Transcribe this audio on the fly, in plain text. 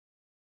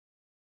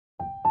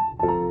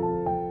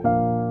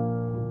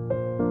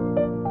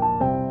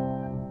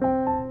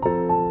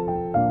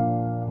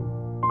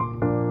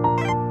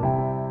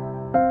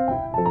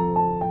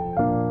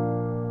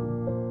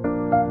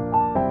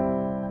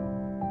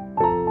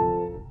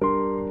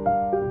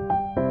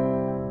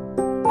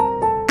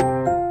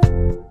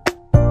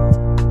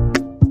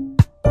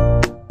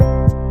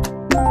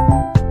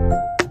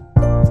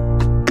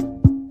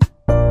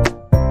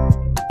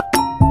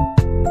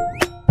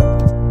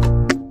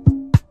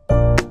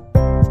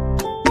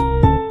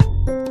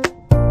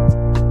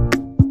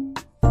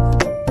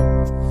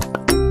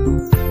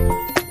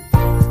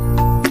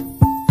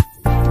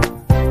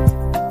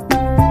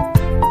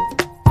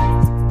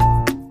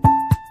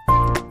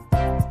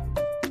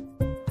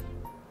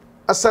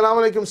अस्सलाम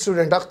वालेकुम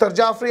स्टूडेंट, अख्तर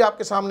जाफरी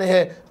आपके सामने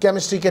है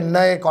केमिस्ट्री के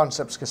नए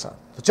कॉन्सेप्ट्स के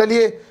साथ। तो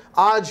चलिए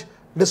आज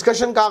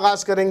डिस्कशन का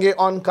आगाज़ करेंगे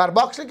ऑन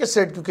कार्बोक्सिलिक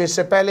एसिड, क्योंकि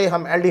इससे पहले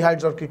हम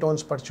एल्डिहाइड्स और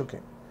कीटोन्स पढ़ चुके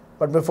हैं।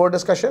 बट बिफोर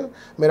डिस्कशन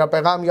मेरा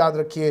पैगाम याद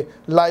रखिए,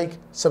 लाइक,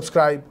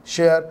 सब्सक्राइब,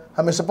 शेयर,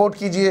 हमें सपोर्ट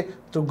कीजिए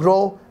to grow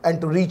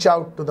and to reach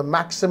out to the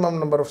maximum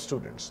number of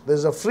students. This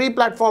is a free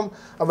platform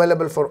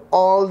available for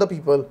all the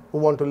people who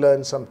want to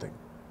learn something.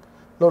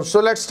 So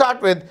let's start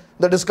with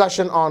the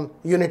discussion on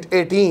unit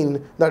 18,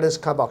 that is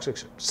carboxylic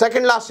acid.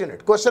 Second last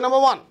unit, question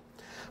number 1.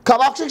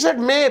 Carboxylic acid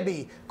may be,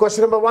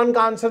 question number 1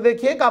 का answer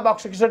देखिए,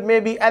 carboxylic acid may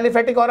be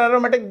aliphatic और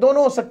aromatic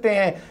दोनों हो सकते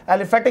हैं।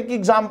 Aliphatic की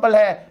example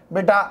है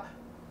बेटा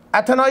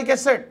एथेनोइक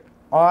एसिड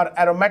और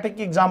aromatic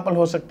की एग्जांपल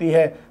हो सकती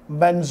है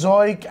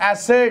benzoic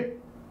acid.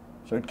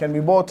 So it can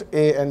be both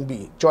A and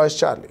B. Choice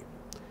Charlie.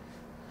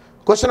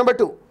 Question number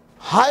 2.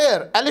 Higher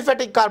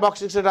aliphatic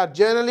carboxylic acids are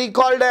generally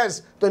called as,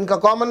 तो इनका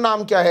कॉमन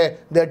नाम क्या है?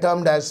 They are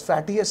termed as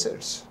fatty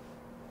acids.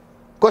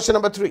 Question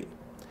number 3.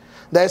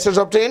 The acids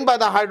obtained by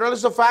the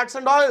hydrolysis of fats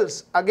and oils.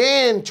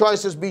 Again,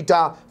 choice is beta,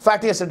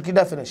 fatty acid की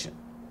definition.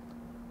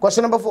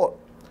 Question number 4.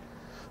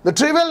 The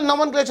trivial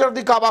nomenclature of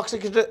the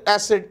carboxylic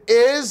acid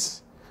is,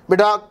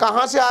 बेटा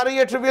कहाँ से आ रही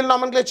है trivial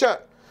nomenclature?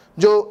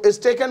 जो is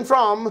taken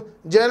from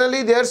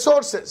generally their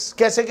sources.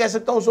 कैसे कह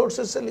सकता हूँ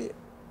sources से लिए?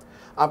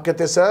 आप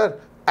कहते हैं सर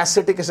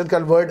एसिटिक एसिड का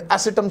वर्ड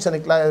एसिटम से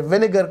निकला है,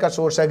 विनेगर का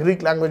सोर्स है,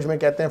 ग्रीक लैंग्वेज में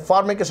कहते हैं।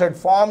 फॉर्मिक एसिड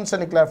फॉर्म से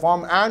निकला है,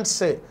 फॉर्म एंड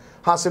से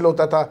हासिल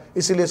होता था,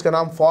 इसीलिए इसका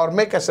नाम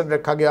फॉर्मिक एसिड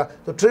रखा गया।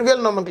 तो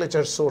ट्रिवियल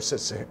नोमेनक्लेचर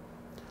सोर्सेस से है।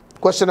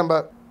 Question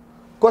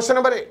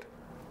number 8.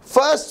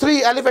 First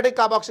 3 aliphatic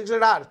carboxylic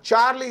acid are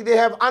Charlie, they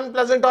have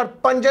unpleasant और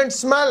पंजेंट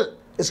स्मेल।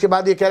 इसके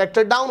बाद ये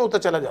कैरेक्टर डाउन होता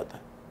चला जाता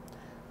है।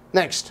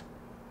 Next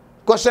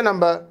question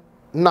number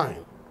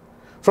 9.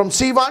 From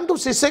C1 to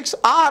C6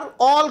 are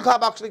all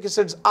carboxylic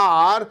acids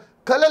are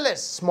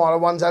colorless. Smaller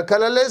ones are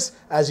colorless.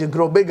 As you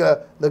grow bigger,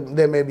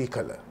 they may be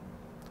color.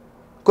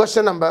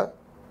 Question number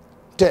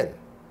 10.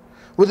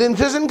 With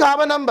increase in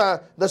carbon number,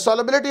 the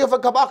solubility of a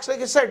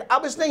carboxylic acid.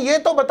 अब इसने ये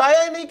तो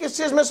बताया ही नहीं किस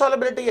चीज में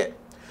solubility है।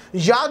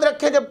 याद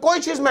रखें, जब कोई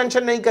चीज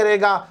मेंशन नहीं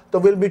करेगा तो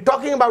will be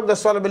talking about the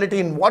solubility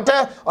in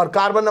water, और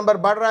कार्बन नंबर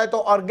बढ़ रहा है तो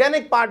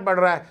ऑर्गेनिक पार्ट बढ़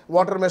रहा है,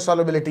 वाटर में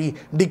सॉल्युबिलिटी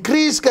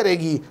डिक्रीज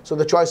करेगी। So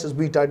the choice is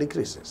beta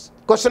decreases.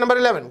 Question number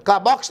 11.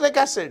 Carboxylic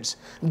acids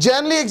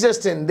generally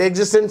they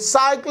exist in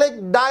cyclic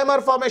dimer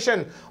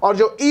formation, और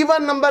जो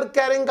even number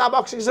carrying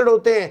carboxylic acid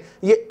होते हैं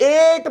ये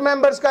 8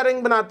 मेंबर्स का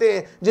रिंग बनाते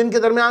हैं जिनके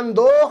दरमियान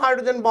 2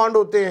 हाइड्रोजन बॉन्ड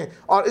होते हैं,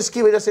 और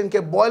इसकी वजह से इनके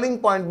बॉइलिंग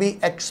पॉइंट भी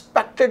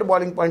एक्सपेक्टेड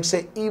बॉइलिंग पॉइंट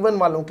से इवन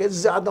वालों के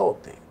ज्यादा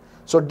होते हैं।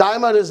 So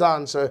dimer is the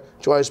answer,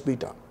 choice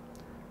beta.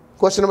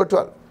 Question number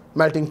 12.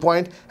 Melting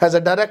point has a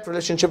direct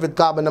relationship with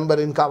carbon number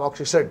in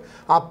carboxylic acid.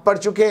 आप पढ़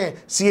चुके हैं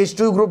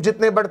CH2 ग्रुप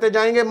जितने बढ़ते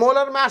जाएंगे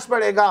मोलर मास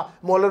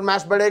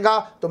बढ़ेगा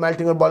तो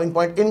मेल्टिंग और बॉइलिंग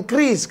पॉइंट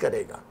इंक्रीज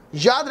करेगा।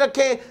 याद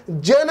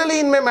रखें जनरली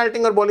इनमें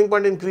मेल्टिंग और बॉइलिंग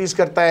पॉइंट इंक्रीज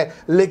करता है,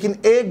 लेकिन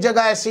एक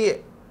जगह ऐसी है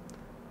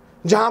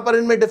जहां पर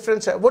इनमें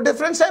डिफरेंस है। वो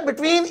डिफरेंस है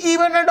between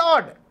even and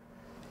odd.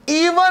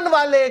 Even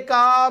वाले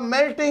का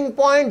मेल्टिंग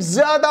पॉइंट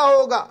ज्यादा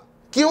होगा।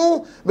 क्यों?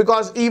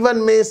 बिकॉज इवन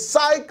में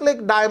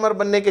साइक्लिक डाइमर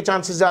बनने के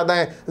चांसेस ज्यादा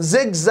हैं।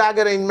 जिग-जैग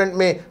अरेंजमेंट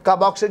में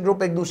कार्बोक्सिलिक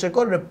ग्रुप एक दूसरे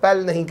को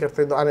रिपेल नहीं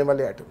करते तो आने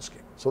वाले आइटम्स के।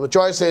 So the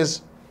choice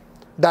is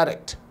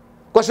direct.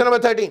 Question number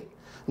 13.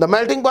 The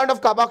melting point of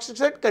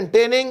carboxylic acid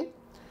containing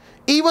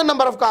even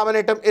number of carbon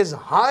atom is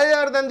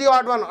higher than the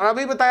odd one, और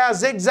अभी बताया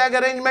zig-zag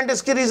arrangement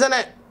इसकी रीजन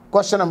है।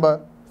 Question number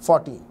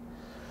 14.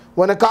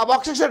 When a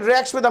carboxylic acid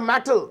reacts with a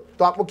metal,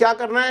 तो आपको क्या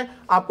करना है?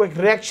 आपको एक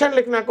रिएक्शन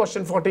लिखना है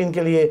क्वेश्चन 14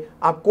 के लिए।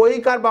 आप कोई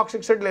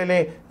कार्बोक्सिलिक एसिड ले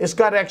लें,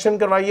 इसका रिएक्शन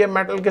करवाइए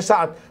मेटल के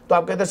साथ, तो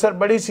आप कहते हैं सर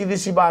बड़ी सीधी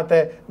सी बात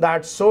है,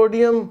 that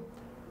sodium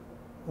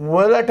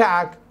will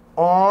attack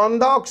on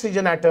the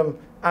oxygen atom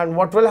and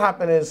what will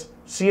happen is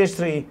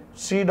CH3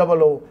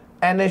 COO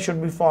Na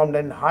should be formed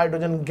and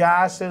hydrogen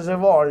gas is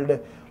evolved,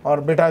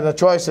 और बेटा the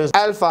choice is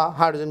alpha,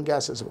 hydrogen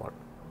gas is evolved.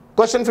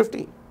 Question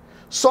 15.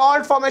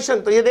 Salt formation,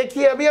 तो ये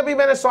देखिए अभी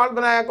मैंने salt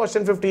बनाया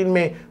question 15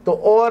 में, तो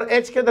O और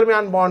H के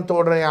दरमियान बॉन्ड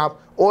तोड़ रहे हैं आप,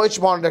 OH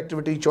bond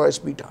activity, choice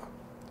beta.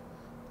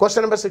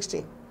 Question number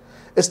 16.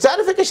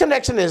 Esterification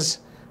reaction is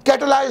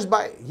catalyzed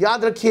by,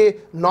 याद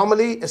रखिए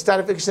normally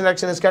esterification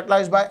reaction is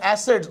catalyzed by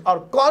acids, और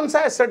कौन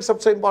सा एसिड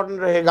सबसे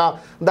इंपॉर्टेंट रहेगा?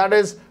 That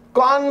is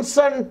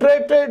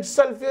concentrated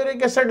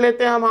sulphuric acid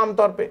लेते हैं हम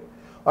आमतौर पे।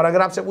 और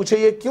अगर आपसे पूछे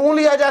ये क्यों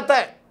लिया जाता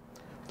है,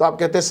 तो आप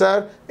कहते हैं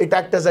sir it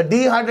act as a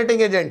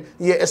dehydrating agent,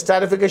 ये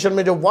एस्टेरिफिकेशन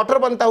में जो वाटर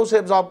बनता है उसे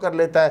एब्जॉर्ब कर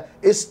लेता है।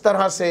 इस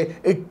तरह से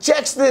it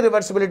checks the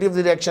reversibility of the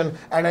reaction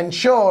and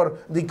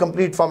ensure the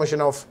complete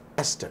formation of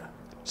ester.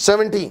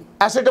 17.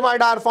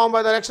 एसेटामाइड are form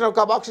by the reaction of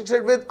carboxylic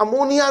acid with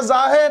ammonia.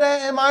 जाहिर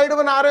है एमाइड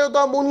बना रहे हो तो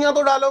अमोनिया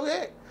तो डालोगे,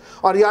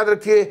 और याद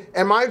रखिए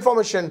एमाइड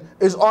फॉर्मेशन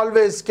इज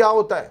ऑलवेज क्या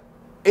होता है?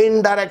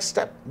 Indirect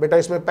step. बेटा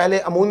इसमें पहले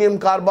अमोनियम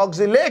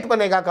कार्बोक्सिलेट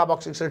बनेगा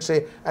कार्बोक्सिलिक एसिड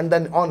से, and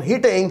then on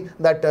heating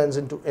that turns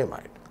into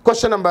amide.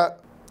 Question number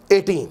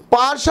 18.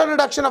 Partial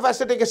reduction of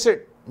acetic acid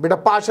बेटा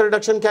partial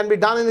reduction can be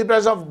done in the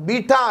presence of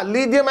beta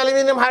lithium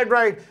aluminium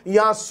hydride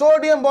या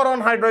sodium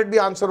boron hydride भी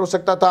answer हो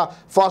सकता था।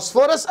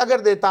 Phosphorus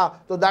अगर देता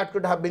तो that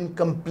could have been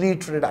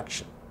complete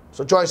reduction,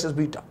 so choice is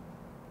beta.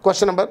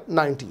 Question number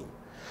 19,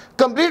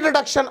 complete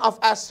reduction of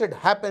acid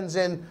happens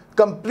in,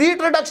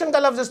 complete reduction का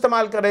लफ्ज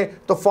इस्तेमाल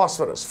करें तो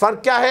फास्फोरस। फर्क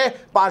क्या है,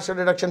 पार्शियल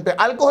रिडक्शन पे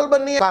अल्कोहल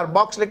बननी है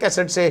कार्बोक्सिलिक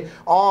एसिड से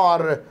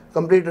और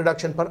कंप्लीट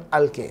रिडक्शन पर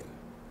alkane.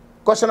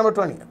 Question number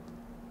 20,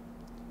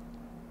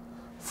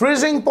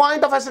 freezing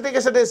point of acetic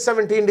acid is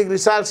 17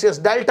 degrees Celsius.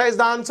 Delta is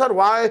the answer.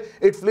 Why?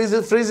 It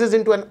freezes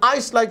into an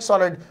ice-like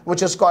solid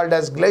which is called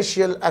as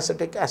glacial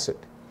acetic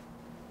acid.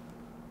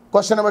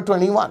 Question number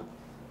 21.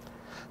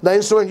 The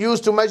instrument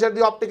used to measure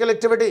the optical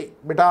activity.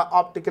 बेटा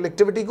optical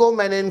activity को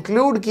मैंने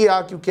include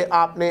किया क्योंकि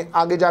आपने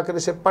आगे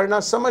जाकर इसे पढ़ना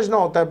समझना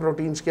होता है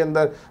प्रोटीन्स के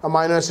अंदर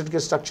अमीनो एसिड के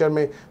स्ट्रक्चर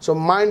में। So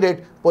mind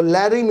it,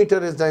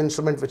 polarimeter is the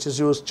instrument which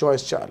is used.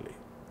 Choice Charlie.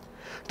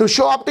 To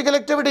show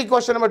optical activity,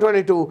 question number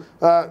 22.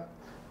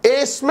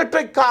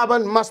 Asymmetric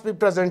carbon must be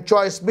present.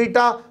 Choice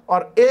beta.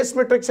 और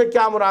asymmetric से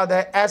क्या मुराद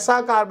है, ऐसा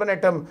carbon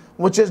atom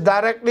which is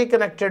directly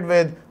connected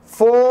with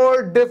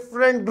 4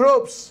 different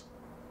groups।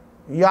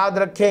 याद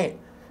रखें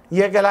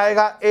यह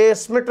कहलाएगा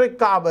asymmetric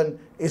carbon,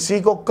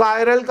 इसी को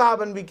कायरल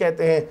कार्बन भी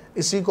कहते हैं,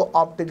 इसी को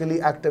ऑप्टिकली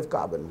एक्टिव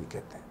कार्बन भी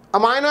कहते हैं।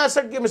 अमाइनो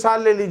एसिड की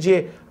मिसाल ले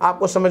लीजिए,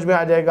 आपको समझ में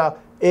आ जाएगा।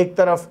 एक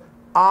तरफ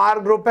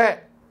R ग्रुप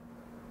है,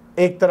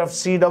 एक तरफ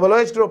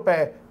COOH ग्रुप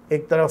है,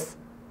 एक तरफ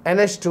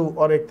NH2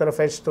 और एक तरफ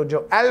H। तो जो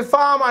अल्फा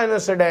अमाइनो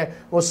एसिड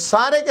है वो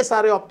सारे के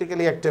सारे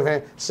ऑप्टिकली एक्टिव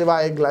हैं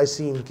सिवाय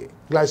ग्लाइसिन के।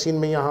 ग्लाइसिन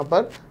में यहां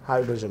पर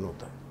हाइड्रोजन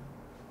होता है।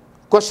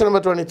 Question number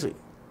 23,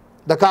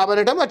 the carbon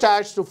atom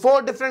attached to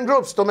 4 different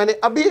groups. तो मैंने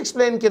अभी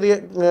एक्सप्लेन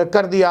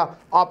कर दिया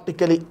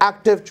optically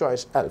active,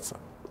 choice alpha.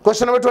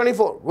 Question number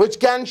 24, which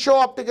can show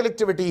optical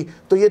activity.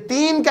 तो ये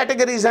 3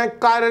 कैटेगरीज हैं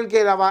कायरल के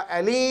अलावा,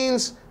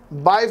 एलीन्स,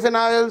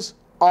 बाइफिनाइल्स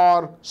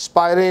और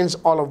स्पाइरेन्स,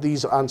 ऑल ऑफ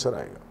दीज आंसर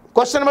आएगा।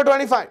 Question number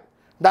 25,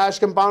 dash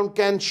compound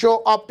can show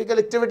optical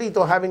activity,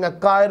 तो हैविंग अ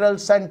कायरल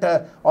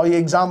सेंटर, और ये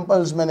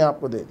एग्जांपल्स मैंने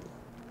आपको दे दी।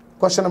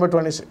 Question number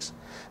 26,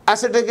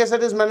 acetic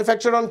acid is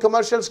manufactured on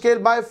commercial scale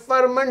bye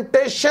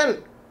fermentation.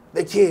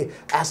 देखिए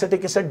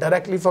एसिटिक एसिड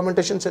डायरेक्टली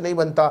फर्मेंटेशन से नहीं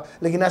बनता,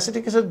 लेकिन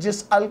एसिटिक एसिड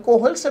जिस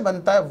अल्कोहल से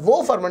बनता है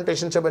वो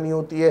फर्मेंटेशन से बनी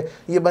होती है।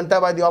 ये बनता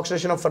है by the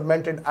oxidation of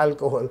fermented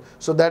alcohol,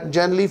 so that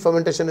generally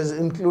fermentation is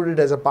included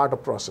as a part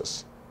of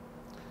process.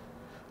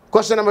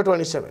 Question number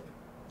 27,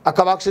 A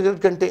carboxyl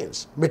contains,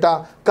 बेटा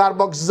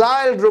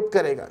कार्बोक्साइल ग्रुप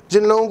करेगा।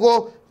 जिन लोगों को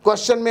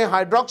क्वेश्चन में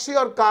हाइड्रोक्सी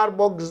और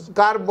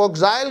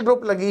कार्बोक्साइल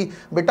ग्रुप लगी,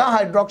 बेटा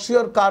हाइड्रोक्सी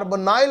और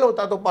कार्बोनाइल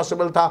होता तो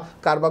पॉसिबल था,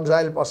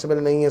 कार्बोक्साइल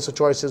पॉसिबल नहीं है, सो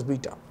choice is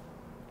beta.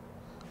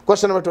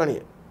 Question number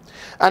 28,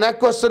 an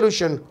aqueous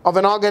solution of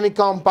an organic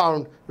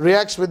compound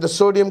reacts with the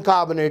sodium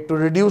carbonate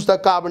to reduce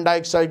the carbon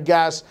dioxide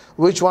gas.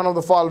 Which one of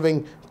the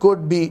following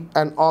could be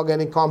an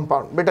organic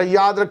compound? बेटा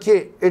याद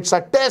रखिए, it's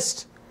a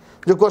test।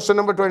 जो question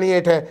number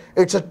 28 है,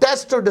 it's a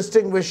test to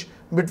distinguish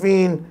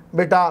between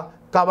बेटा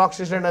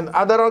carboxylic and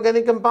other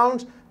organic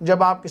compounds.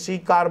 जब आप किसी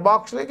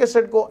carboxylic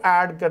acid को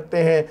ऐड करते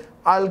हैं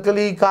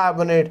अल्कली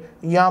कार्बोनेट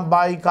या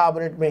बाई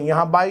कार्बोनेट में,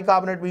 यहाँ बाई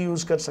कार्बोनेट भी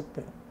यूज कर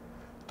सकते हैं,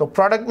 तो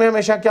प्रोडक्ट में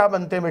हमेशा क्या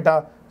बनते हैं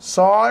बेटा,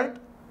 सॉल्ट,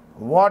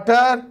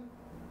 वाटर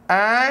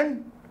एंड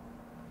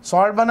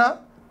सॉल्ट बना,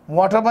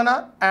 वाटर बना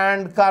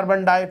एंड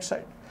कार्बन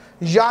डाइऑक्साइड।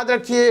 याद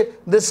रखिए,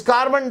 this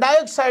carbon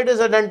dioxide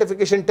is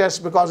identification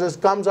test because it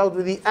comes out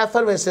with the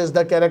effervescence,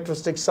 the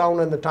characteristic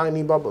sound and the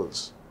tiny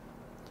bubbles.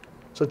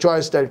 So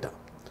choice delta.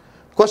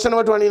 Question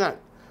number 29,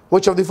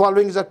 which of the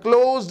following is a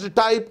closed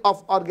type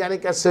of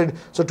organic acid?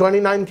 So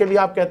 29 के लिए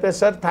आप कहते हैं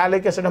sir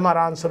phthalic acid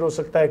हमारा answer हो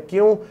सकता है।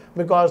 क्यों?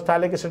 बिकॉज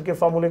थैलिक एसिड के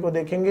फॉर्मूले को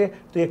देखेंगे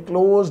तो ये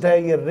क्लोज्ड है,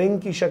 ये रिंग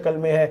की शक्ल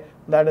में है,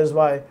 that is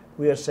why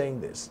we are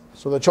saying this.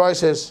 So the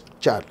choice is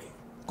Charlie.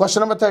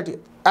 Question number 30,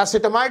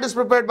 acetamide is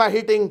prepared by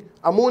heating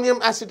ammonium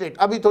acetate.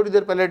 अभी थोड़ी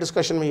देर पहले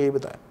डिस्कशन में यही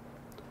बताया।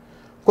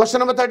 Question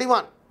number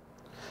 31,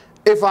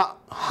 if a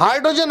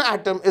hydrogen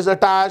atom is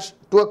attached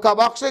to a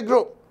carboxylic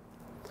group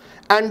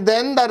and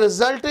then the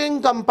resulting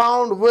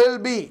compound will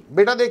be,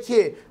 बेटा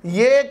देखिए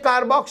ये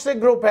carboxylic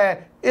group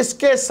है,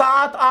 इसके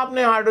साथ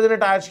आपने हाइड्रोजन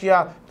अटैच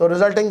किया तो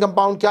रिजल्टिंग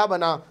कंपाउंड क्या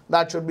बना,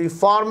 that should be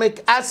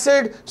formic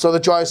acid, so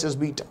the choice is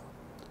beta.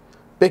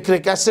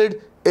 Picric acid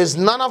is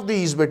none of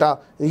these. बेटा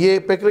ये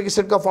पिक्रिक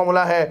एसिड का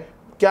फॉर्मूला है,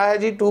 क्या है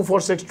जी,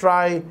 2,4,6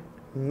 try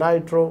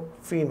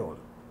nitrophenol.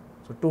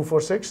 So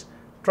 2,4,6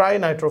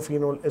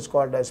 ट्राइनाइट्रोफिनोल is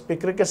called as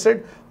picric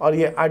acid, और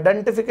ये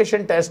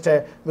आइडेंटिफिकेशन टेस्ट है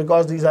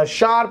because these are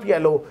sharp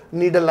yellow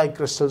needle like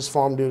crystals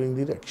form during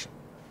the reaction.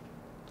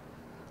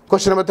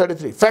 Question number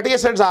 33, fatty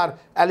acids are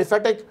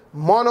aliphatic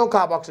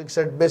monocarboxylic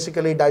acid,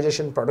 basically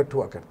digestion product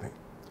हुआ करते हैं।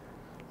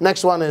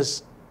 Next one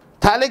is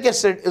Phthalic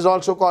acid is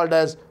also called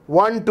as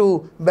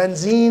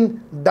 1,2-benzene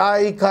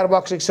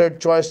dicarboxylic acid,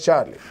 choice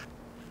Charlie.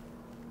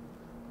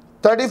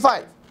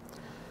 35,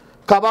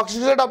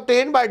 carboxylic acid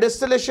obtained by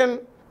distillation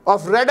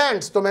of red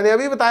ants. तो मैंने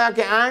अभी बताया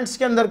कि ants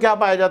के अंदर क्या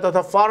पाया जाता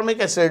था,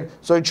 formic acid,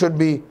 so it should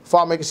be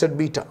formic acid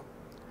beta.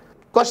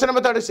 Question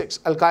number 36.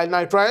 Alkyl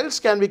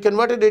nitriles can be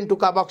converted into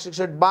carboxylic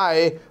acid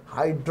by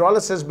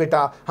hydrolysis.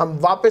 बेटा हम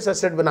वापस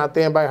एसिड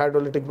बनाते हैं by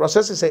hydrolytic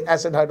process, इसे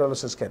acid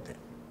hydrolysis कहते हैं.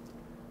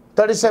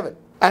 37.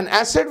 An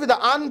acid with an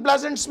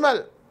unpleasant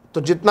smell.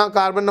 तो जितना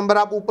कार्बन नंबर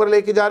आप ऊपर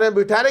लेके जा रहे हैं,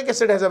 butyric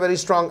acid has a very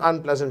strong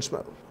unpleasant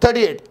smell.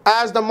 38.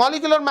 As the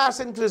molecular mass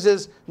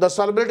increases, the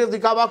solubility of the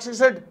carboxylic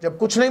acid, जब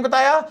कुछ नहीं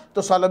बताया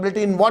तो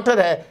solubility in water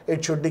है,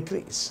 it should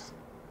decrease.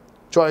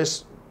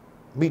 Choice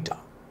beta.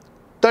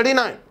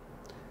 39.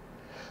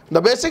 The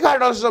basic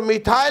hydrolysis of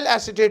methyl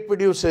acetate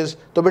produces,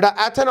 तो बेटा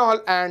ethanol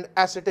and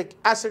acetic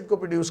acid को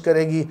produce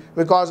करेगी,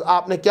 because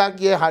आपने क्या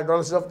किया,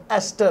 hydrolysis of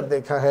ester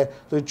देखा है,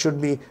 तो it should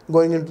be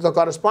going into the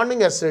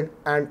corresponding acid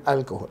and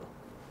alcohol.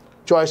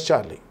 Choice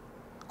Charlie.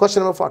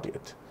 Question number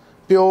 48.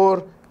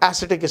 Pure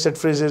acetic acid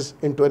freezes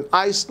into an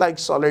ice-like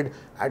solid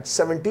at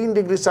 17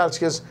 degrees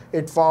Celsius.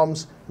 It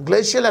forms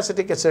glacial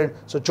acetic acid.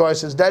 So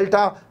choice is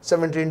delta,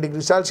 17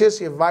 degrees Celsius.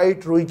 ये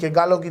white रुई के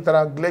गालों की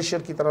तरह,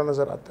 glacier की तरह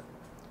नजर आता है.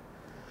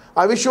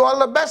 I wish you all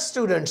the best,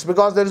 students,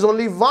 because there is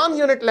only one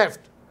unit left.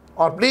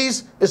 और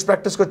please इस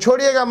practice को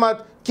छोड़िएगा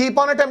मत. Keep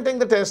on attempting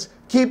the test.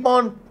 Keep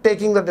on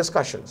taking the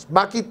discussions.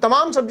 बाकी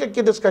तमाम subject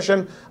की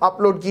discussion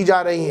upload की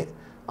जा रही हैं.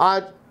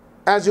 आज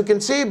as you can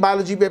see,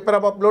 biology paper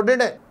up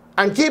uploaded है.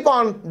 And keep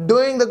on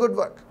doing the good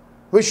work.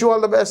 Wish you all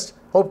the best.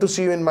 Hope to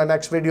see you in my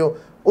next video.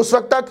 उस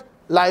वक्त तक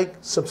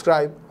like,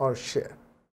 subscribe और share.